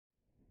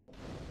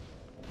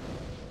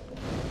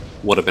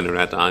What up,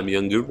 Internet? I'm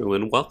Young Guru,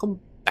 and welcome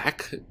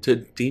back to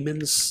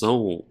Demon's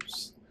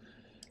Souls.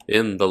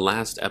 In the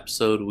last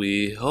episode,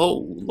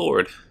 oh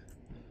lord,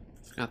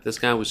 forgot this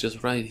guy was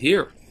just right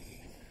here.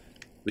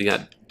 We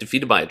got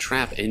defeated by a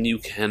trap, and you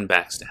can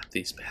backstab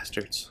these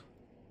bastards.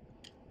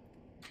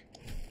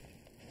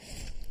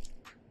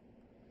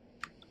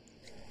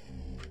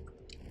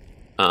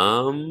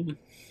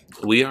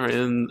 We are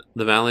in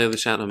the Valley of the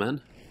Shadow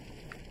Men.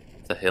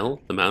 The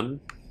hill, the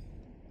mountain.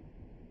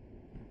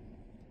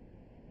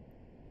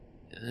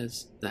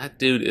 That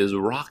dude is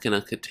rocking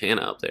a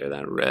katana up there,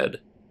 that red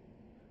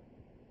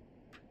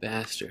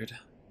bastard.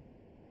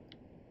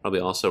 Probably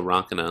also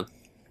rocking a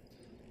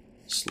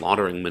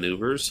slaughtering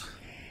maneuvers.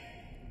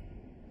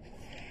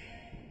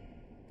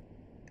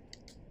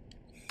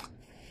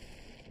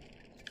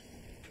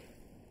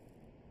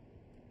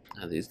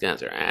 Oh, these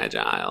guys are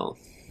agile.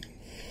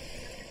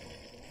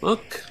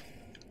 Look.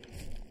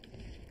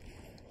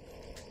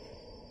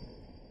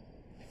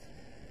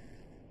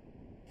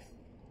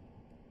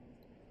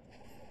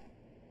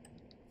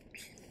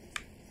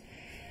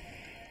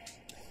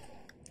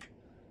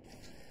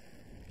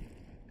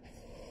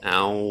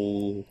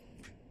 Ow.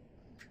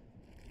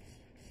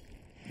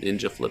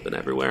 Ninja flipping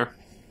everywhere.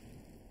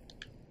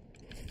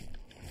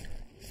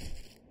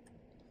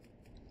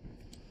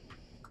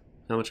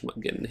 How much am I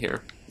getting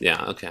here?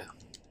 Yeah, okay.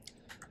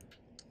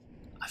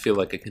 I feel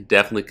like I can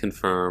definitely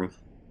confirm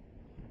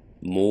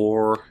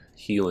more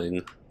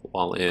healing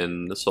while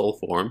in the soul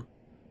form.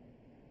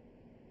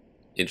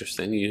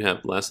 Interesting, you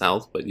have less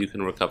health, but you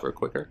can recover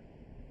quicker.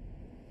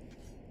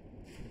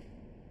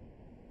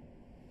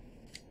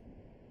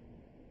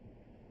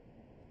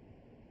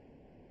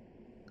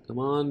 Come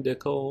on,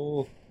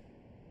 Dickel.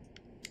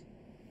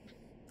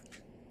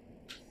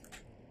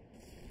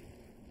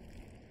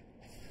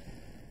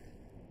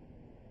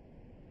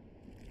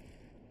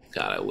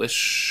 God, I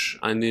wish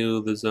I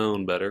knew the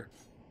zone better.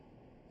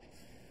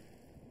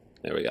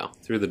 There we go.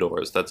 Through the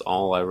doors. That's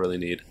all I really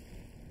need.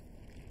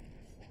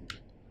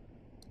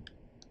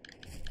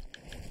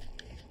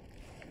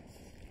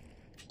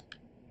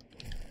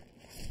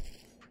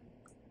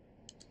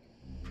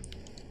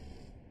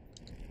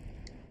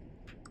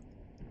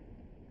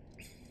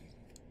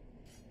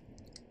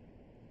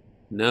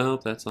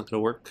 Nope, that's not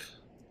gonna work.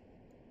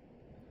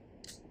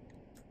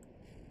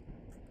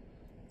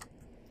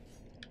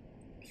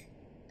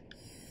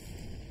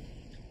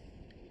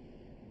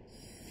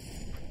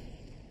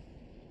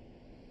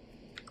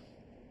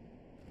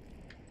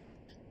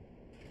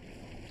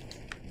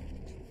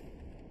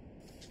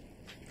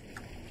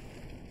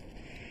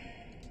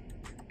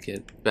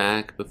 Get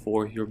back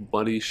before your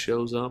buddy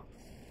shows up.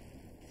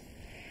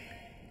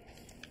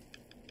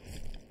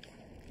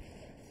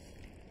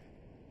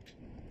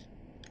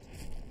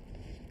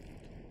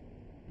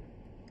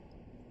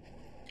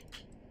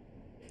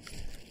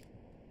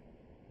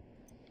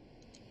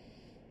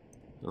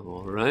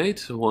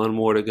 Alright, one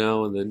more to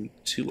go, and then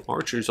two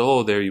archers.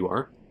 Oh, there you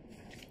are.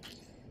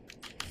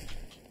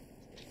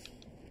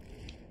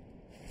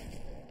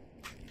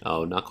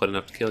 Oh, not quite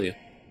enough to kill you.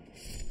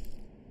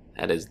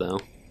 That is, though.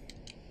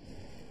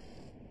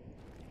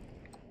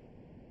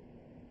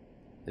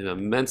 I'm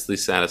immensely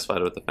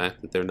satisfied with the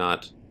fact that they're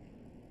not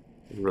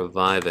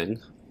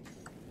reviving.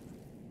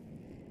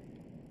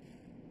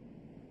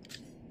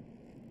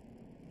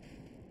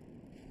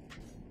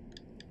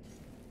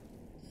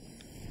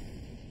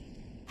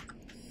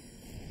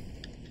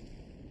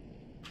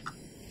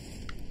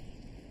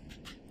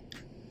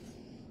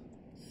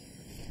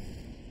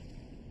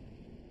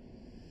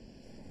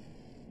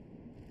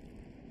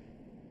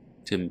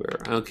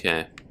 Timber,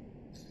 okay.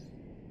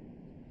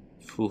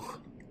 Whew.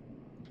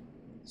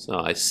 So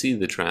I see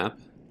the trap.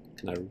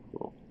 Can I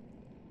roll?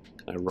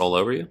 Can I roll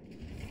over you?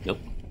 Nope.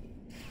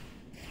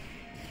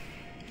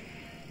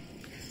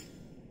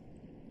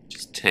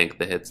 Just tank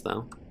the hits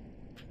though.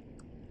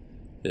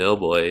 Oh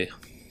boy.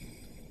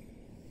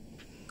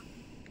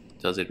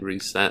 Does it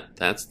reset?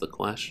 That's the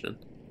question.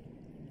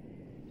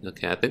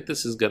 Okay, I think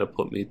this is gonna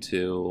put me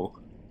to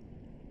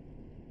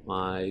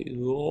my...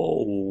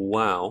 Oh,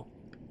 wow.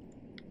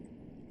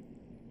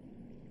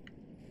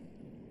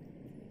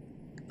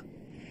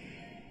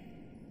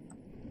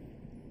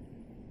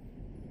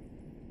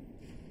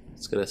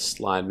 It's gonna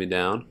slide me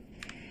down.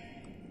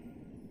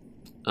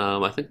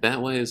 I think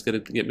that way is gonna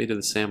get me to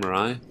the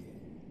samurai.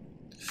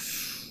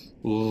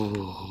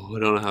 Ooh, I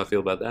don't know how I feel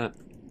about that.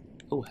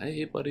 Oh,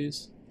 hey,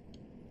 buddies.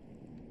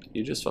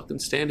 You're just fucking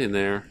standing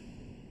there.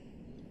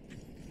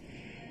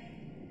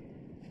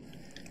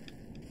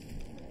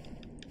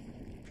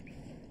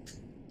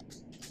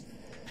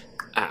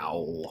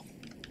 Ow.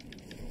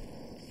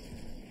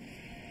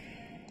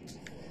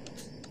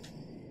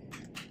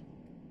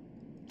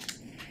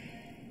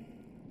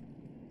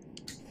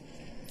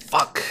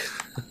 Fuck.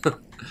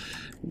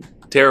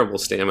 Terrible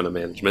stamina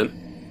management.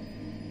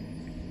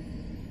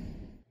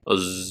 I'll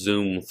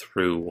zoom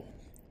through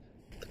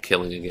the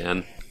killing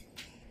again.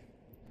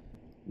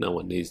 No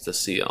one needs to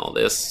see all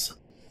this.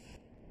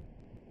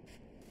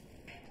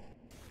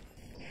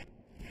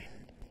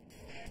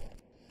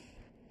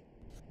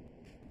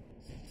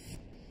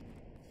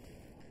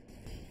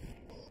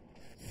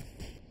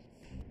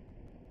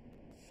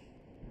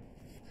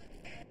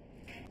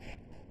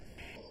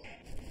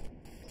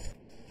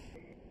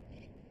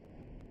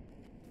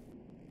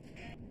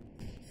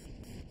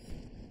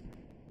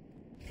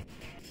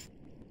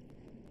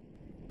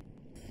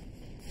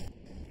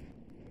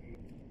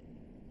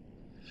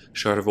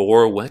 Shard of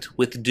ore wet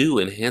with dew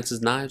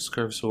enhances knives,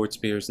 curved sword,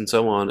 spears, and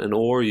so on. An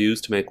ore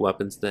used to make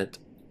weapons that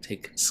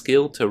take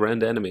skill to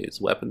rend enemies.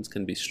 Weapons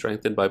can be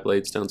strengthened by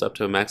blade stones up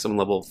to a maximum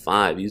level of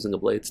 5. Using a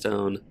blade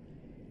stone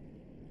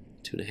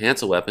to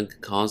enhance a weapon can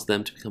cause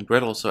them to become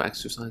brittle, so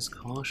exercise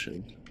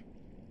caution.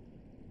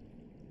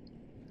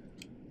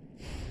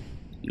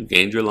 You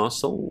gained your lost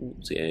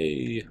souls.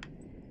 Yay.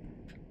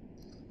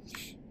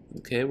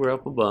 Okay, we're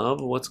up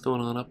above. What's going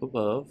on up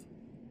above?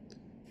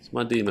 It's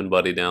my demon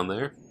buddy down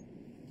there.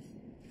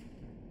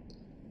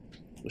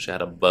 Wish I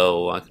had a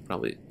bow. I could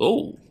probably...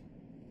 Oh!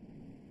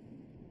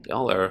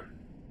 Y'all are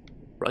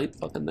right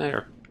fucking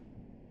there.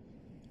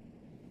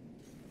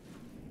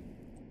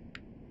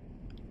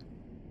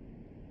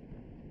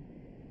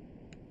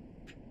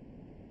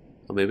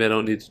 Well, maybe I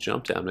don't need to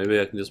jump down. Maybe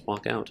I can just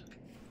walk out.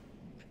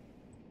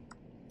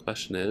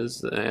 Question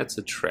is, that's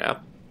a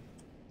trap.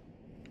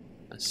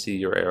 I see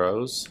your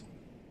arrows.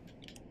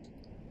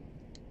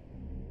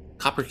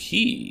 Copper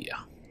key.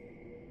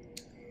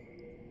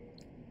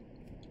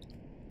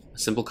 A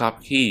simple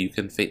copper key. You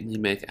can faintly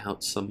make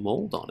out some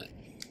mold on it.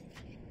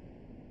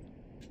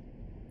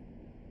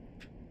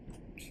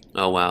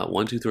 Oh wow,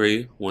 1, 2,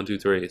 3, 1, 2,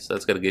 3. So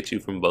that's got to get you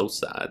from both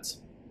sides.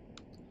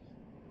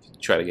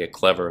 Try to get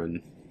clever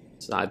and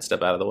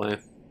sidestep out of the way.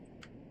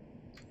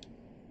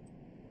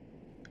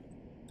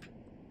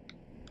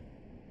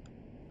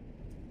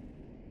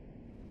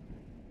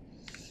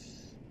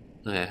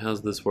 Okay,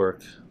 how's this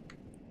work?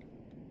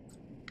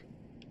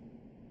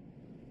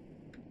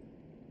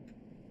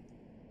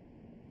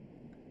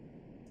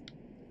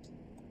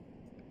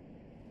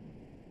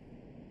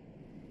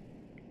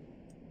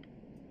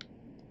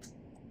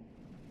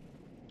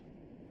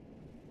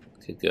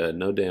 Okay, good.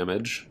 No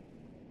damage.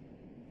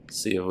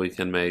 Let's see if we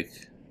can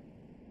make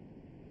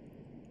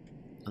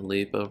a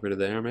leap over to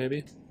there,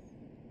 maybe?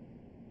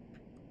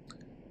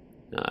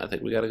 No, I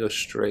think we gotta go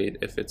straight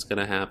if it's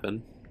gonna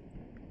happen.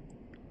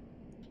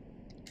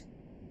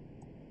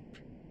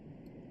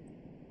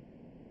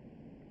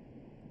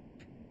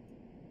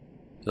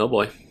 Oh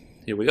boy.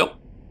 Here we go.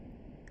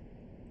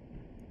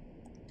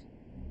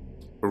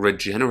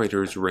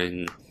 Regenerator's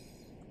ring.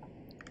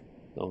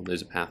 Oh,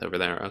 there's a path over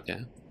there.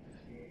 Okay.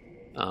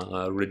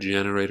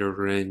 Regenerator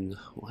ring.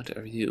 What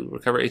are you?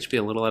 Recover HP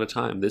a little at a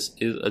time. This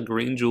is a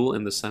green jewel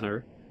in the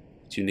center.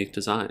 Its unique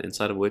design,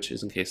 inside of which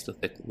is encased a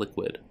thick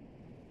liquid.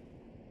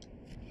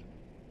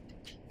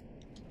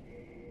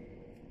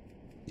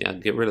 Yeah,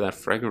 get rid of that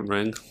fragrant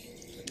ring.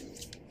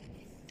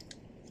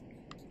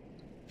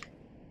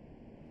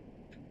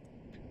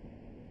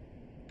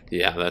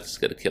 Yeah, that's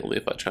gonna kill me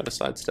if I try to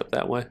sidestep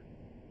that way.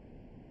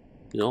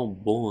 Oh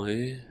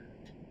boy.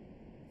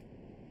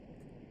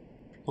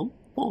 Oh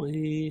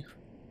boy.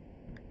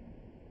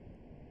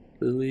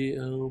 Billy,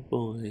 oh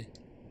boy.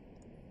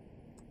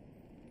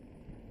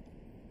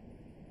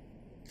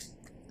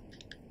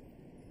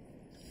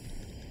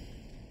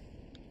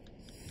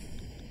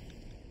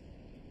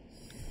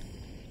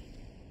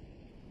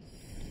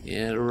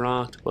 Yeah, it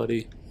rocked,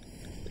 buddy.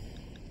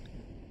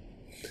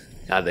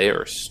 God, they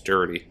are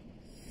sturdy.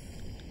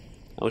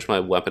 I wish my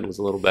weapon was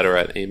a little better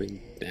at aiming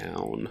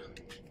down.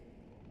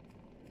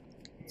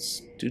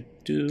 Let's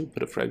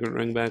put a fragrant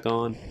ring back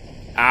on.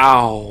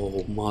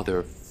 Ow,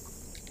 motherfuck.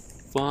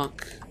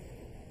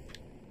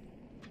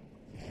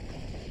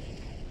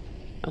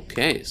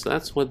 Okay, so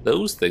that's what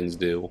those things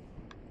do.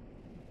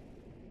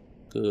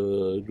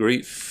 Good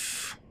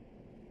grief.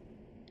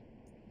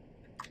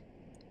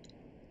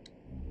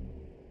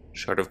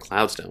 Shard of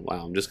Cloudstone.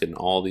 Wow, I'm just getting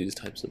all these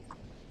types of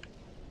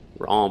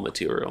raw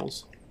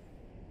materials.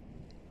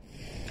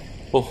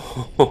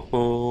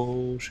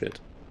 Oh,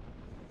 shit.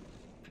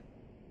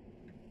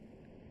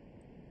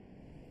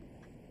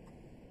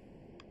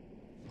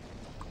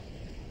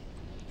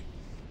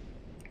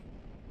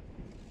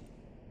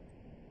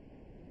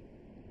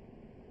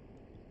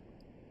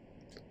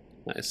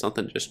 Nice,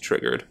 something just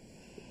triggered.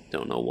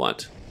 Don't know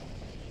what.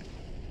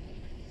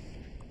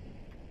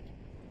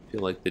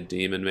 Feel like the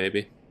demon,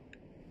 maybe.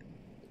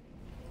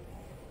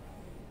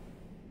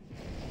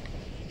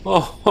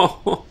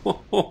 Oh,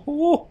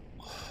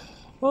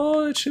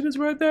 oh, that shit is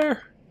right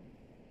there.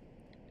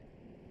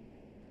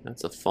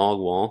 That's a fog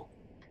wall.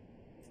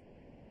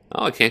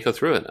 Oh, I can't go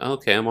through it.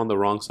 Okay, I'm on the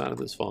wrong side of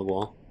this fog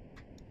wall.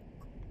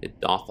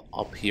 It doth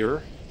up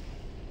here.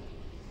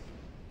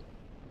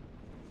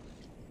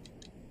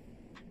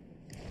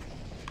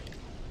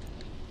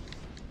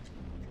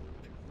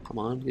 Come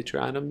on, get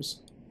your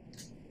items.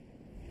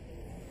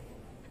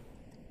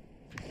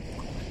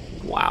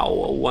 Wow,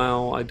 oh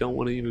wow, I don't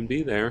want to even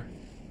be there.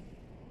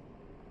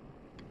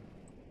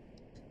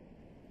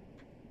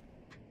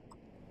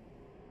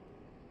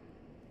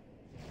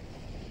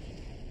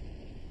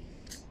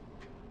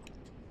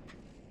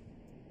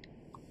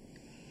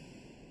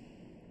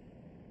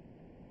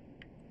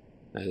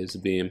 That is a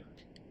beam.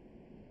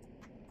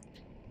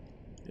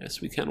 Yes,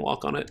 we can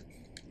walk on it.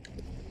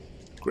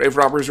 Grave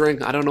Robber's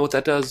Ring. I don't know what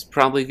that does.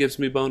 Probably gives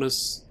me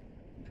bonus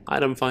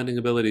item finding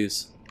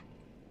abilities.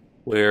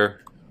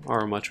 Where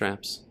are my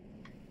traps?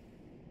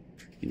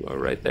 You are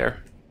right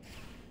there.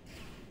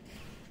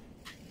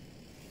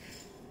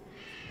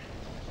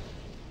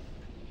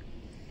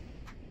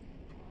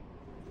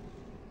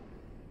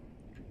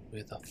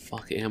 Where the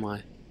fuck am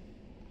I?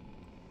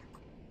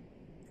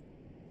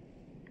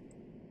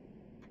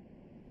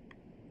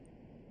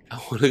 I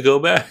want to go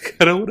back.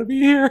 I don't want to be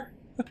here.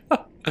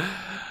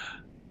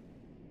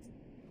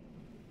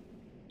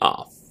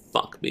 Oh,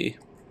 fuck me.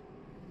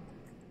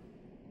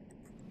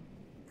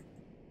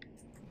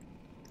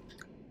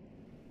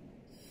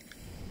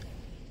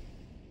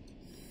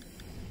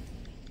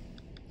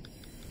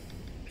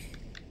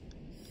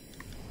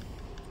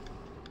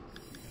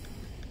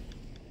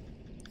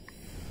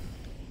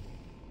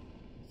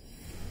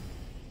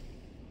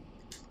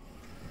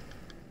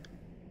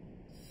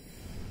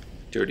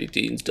 Dirty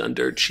Dean's done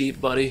dirt cheap,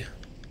 buddy.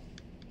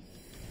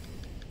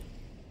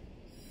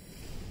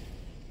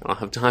 I don't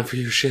have time for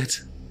your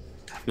shit.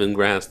 Admin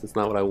grass, that's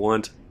not what I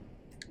want.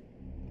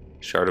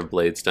 Shard of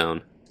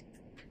Bladestone.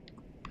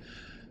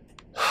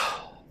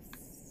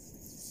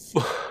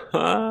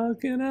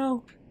 Fucking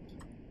hell.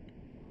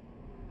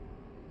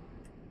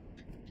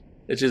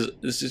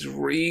 This just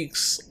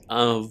reeks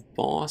of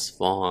boss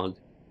fog.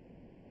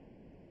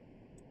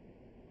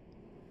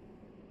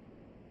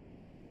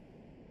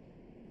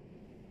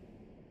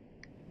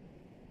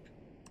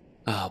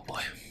 Oh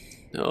boy.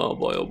 Oh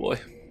boy, oh boy.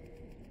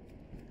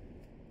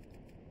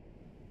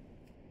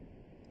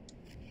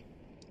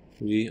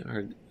 We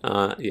are,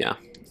 yeah,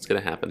 it's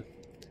gonna happen.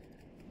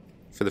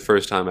 For the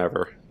first time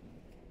ever.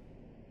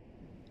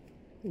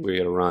 We're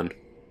gonna run.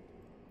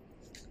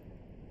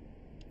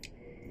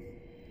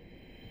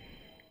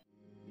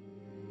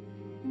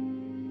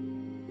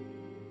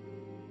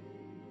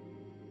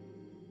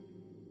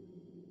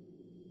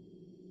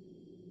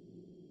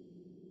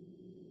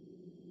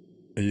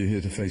 Are you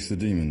here to face the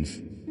demons?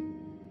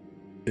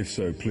 If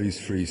so, please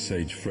free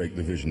Sage Frake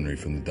the Visionary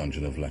from the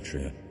Dungeon of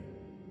Latria.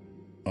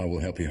 I will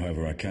help you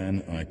however I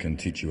can. I can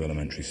teach you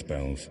elementary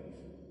spells.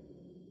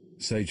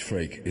 Sage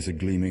Frake is a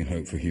gleaming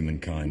hope for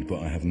humankind,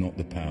 but I have not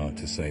the power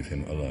to save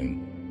him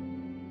alone.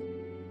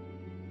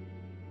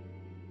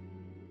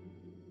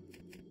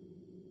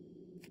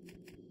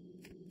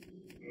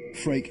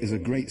 Frake is a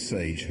great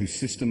sage who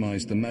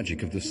systemized the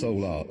magic of the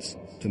soul arts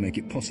to make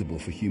it possible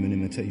for human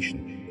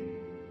imitation.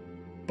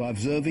 By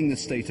observing the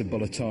state of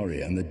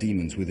Boletaria and the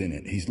demons within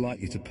it, he's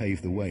likely to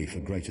pave the way for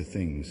greater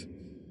things.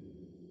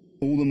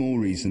 All the more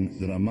reason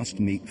that I must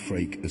meet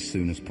Frake as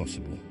soon as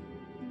possible.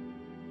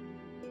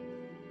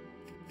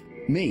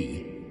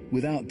 Me?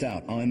 Without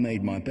doubt, I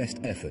made my best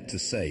effort to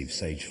save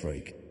Sage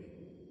Frake.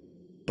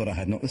 But I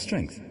had not the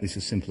strength. It's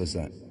as simple as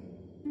that.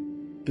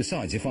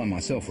 Besides, if I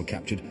myself were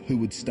captured, who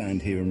would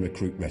stand here and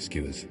recruit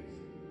rescuers?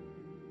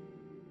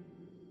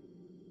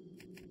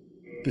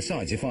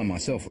 Besides, if I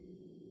myself were...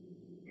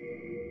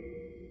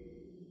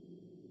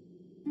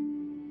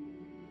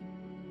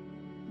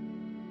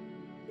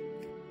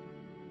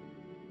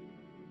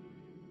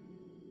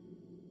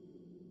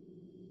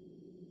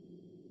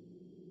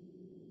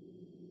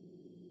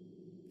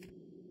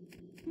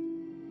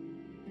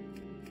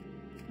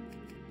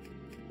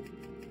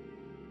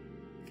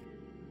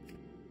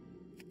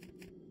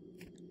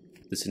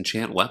 This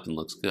enchant weapon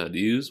looks good.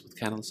 Used with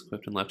catalyst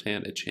equipped in left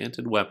hand,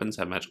 enchanted weapons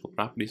have magical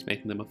properties,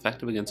 making them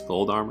effective against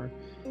gold armor,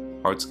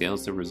 hard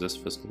scales that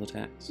resist physical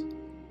attacks.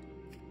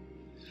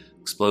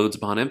 Explodes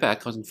upon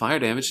impact, causing fire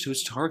damage to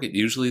its target,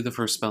 usually the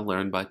first spell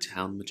learned by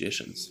town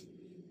magicians.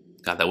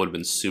 God, that would have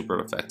been super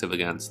effective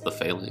against the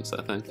Phalanx,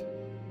 I think.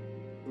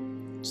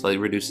 Slightly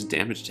reduces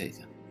damage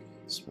taken.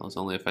 The spell is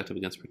only effective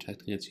against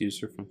protecting its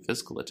user from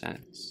physical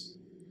attacks.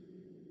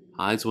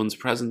 Hides one's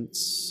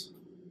presence.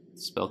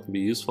 The spell can be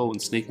useful when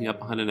sneaking up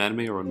behind an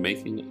enemy or when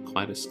making a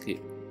quiet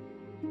escape.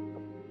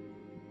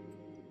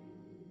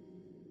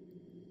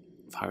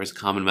 Fire is a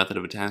common method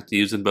of attack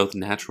used in both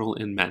natural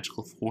and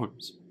magical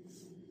forms.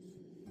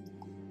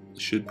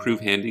 Should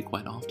prove handy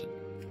quite often.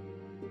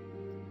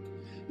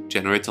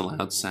 Generates a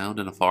loud sound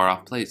in a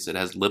far-off place. It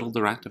has little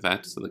direct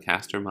effect, so the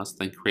caster must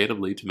think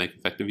creatively to make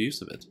effective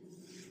use of it.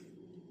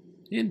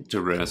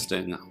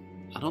 Interesting.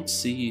 I don't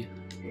see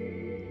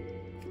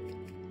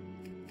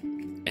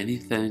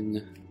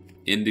anything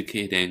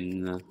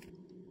indicating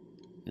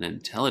an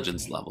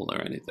intelligence level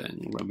or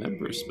anything.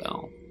 Remember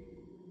spell.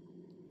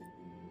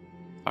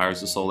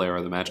 Fires a soul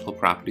arrow. The magical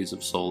properties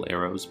of soul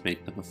arrows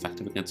make them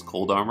effective against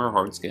cold armor,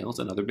 hard scales,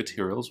 and other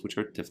materials which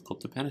are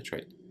difficult to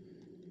penetrate.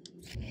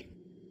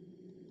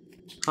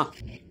 Huh.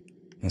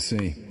 I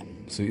see.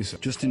 So you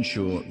just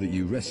ensure that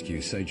you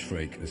rescue Sage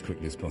Frake as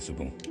quickly as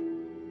possible.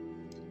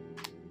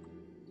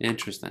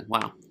 Interesting.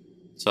 Wow.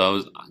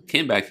 So I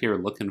came back here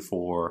looking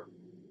for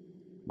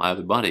my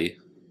other buddy,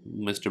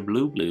 Mr.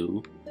 Blue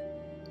Blue,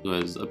 who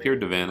has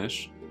appeared to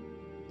vanish.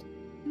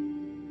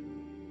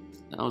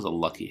 That was a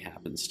lucky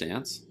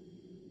happenstance.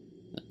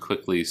 I'll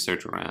quickly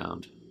search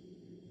around.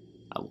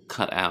 I will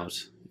cut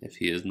out if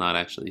he is not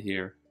actually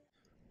here.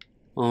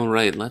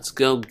 Alright, let's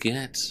go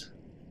get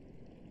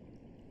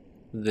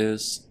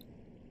this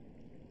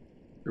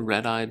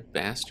red-eyed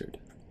bastard.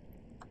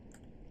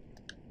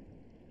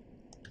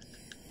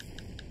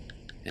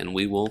 And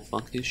we will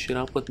fuck his shit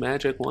up with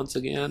magic once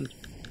again.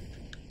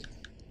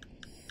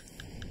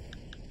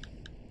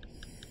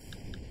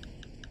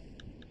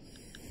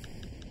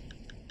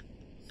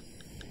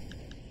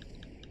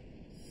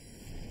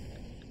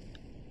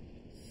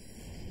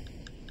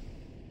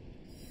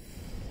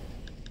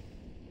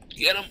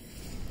 Get him!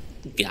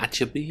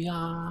 Gotcha,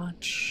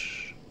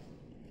 biatch.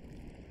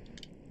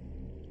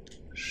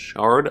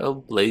 Shard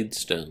of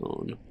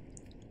Bladestone.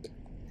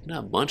 Got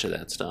a bunch of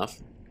that stuff.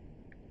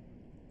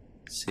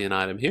 See an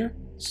item here.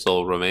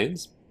 Soul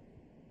Remains.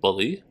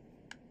 Bully.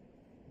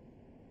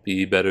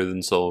 Be better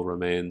than Soul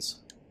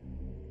Remains.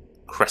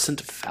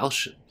 Crescent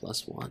Falchion,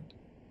 +1.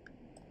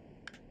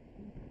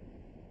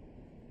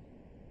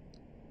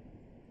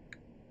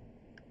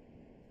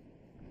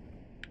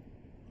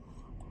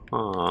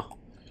 Huh.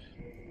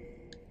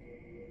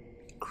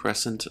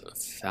 Crescent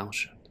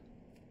Falchion.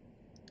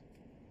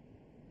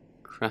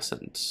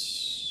 Crescent.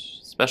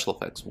 Special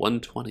effects,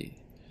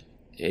 120.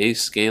 A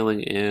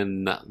scaling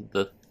in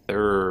the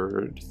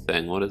third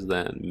thing. What is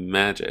that?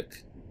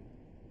 Magic.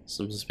 This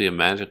must be a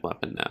magic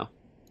weapon now.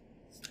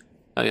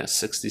 Oh yeah,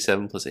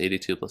 67 plus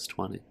 82 plus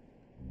 20.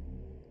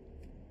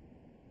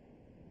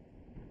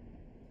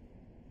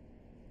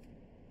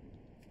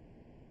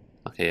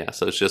 Okay, yeah,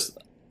 so it's just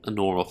a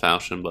normal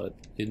falchion, but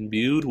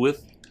imbued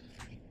with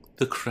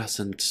the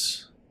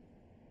crescent.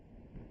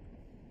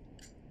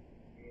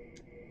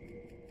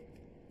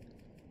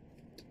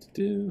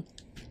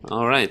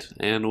 Alright,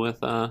 and with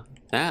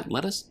that,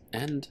 let us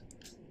end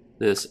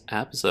this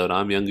episode.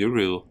 I'm Young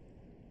Guru.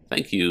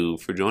 Thank you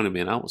for joining me,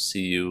 and I will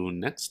see you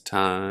next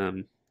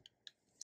time.